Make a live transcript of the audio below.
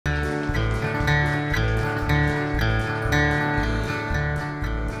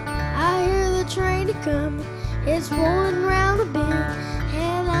coming, it's rolling round the bend,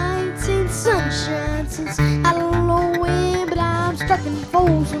 and I ain't seen sunshine since I don't know when, but I'm stuck in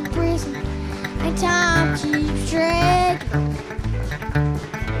Folsom prison, and time keeps dragging.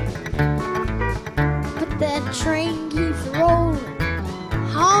 But that train keeps rolling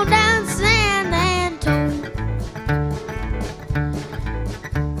on down San Antonio.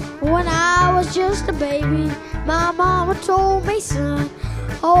 When I was just a baby, my mama told me, son,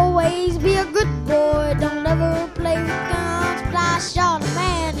 always be a good boy, don't ever play with guns. But I shot a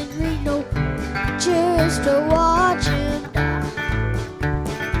man in Reno just to watch him die.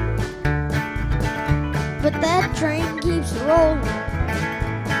 But that train keeps rolling,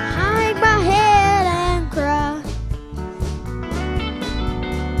 hang my head and cry.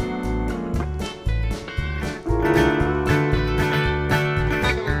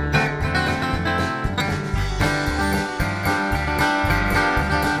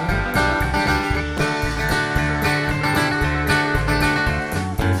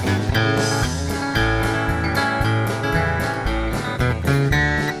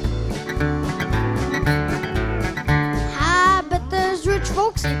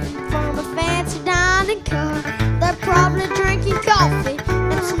 Folks eating from a fancy dining car. They're probably drinking coffee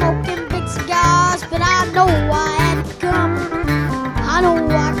and smoking big cigars. But I know I ain't coming, I know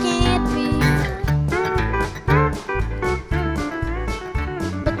I can't be.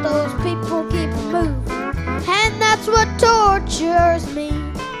 But those people keep moving, and that's what tortures me.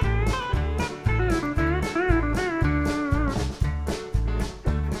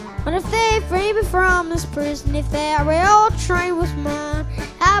 But if they free me from this prison, if that rail train was mine,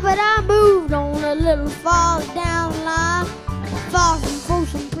 how about I moved on a little farther down the line, far from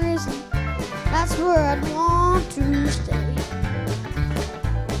Folsom prison, that's where I'd want to stay.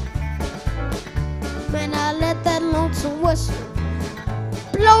 Man, I let that lonesome whistle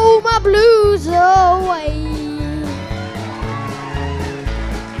blow my blues away.